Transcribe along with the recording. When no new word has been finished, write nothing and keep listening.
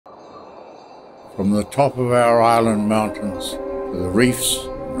From the top of our island mountains to the reefs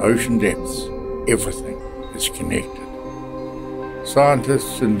and ocean depths, everything is connected.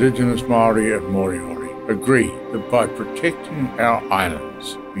 Scientists, Indigenous Maori and Moriori agree that by protecting our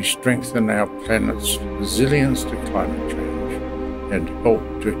islands, we strengthen our planet's resilience to climate change and help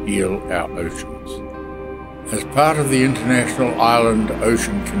to heal our oceans. As part of the International Island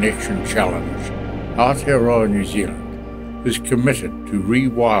Ocean Connection Challenge, Aotearoa New Zealand is committed to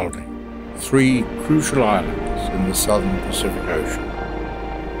rewilding 3 crucial islands in the southern Pacific Ocean.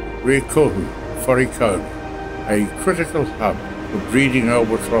 Wharekauri, a critical hub for breeding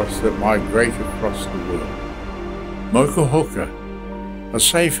albatross that migrate across the world. Maukahuka, a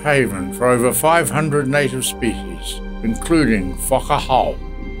safe haven for over 500 native species, including whakahau,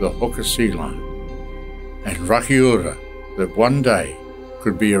 the hooker sea lion, and Rakiura, that one day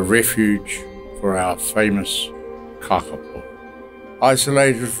could be a refuge for our famous kakapo.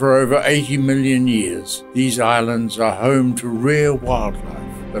 Isolated for over 80 million years, these islands are home to rare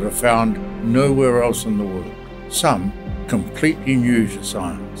wildlife that are found nowhere else in the world, some completely new to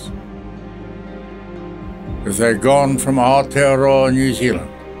science. If they're gone from Aotearoa New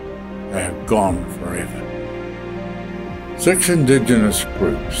Zealand, they are gone forever. 6 Indigenous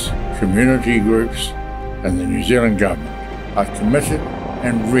groups, community groups, and the New Zealand government are committed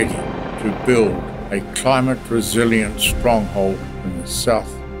and ready to build a climate-resilient stronghold in the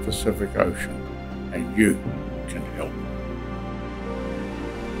South Pacific Ocean, and you can help.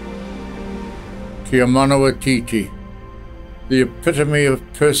 Kia manawa titi, the epitome of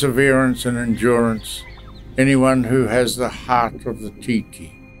perseverance and endurance. Anyone who has the heart of the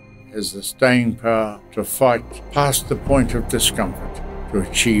titi has the staying power to fight past the point of discomfort to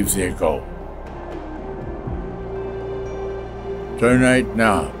achieve their goal. Donate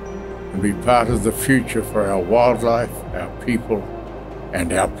now and be part of the future for our wildlife, our people,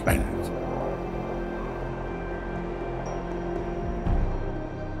 and our planet.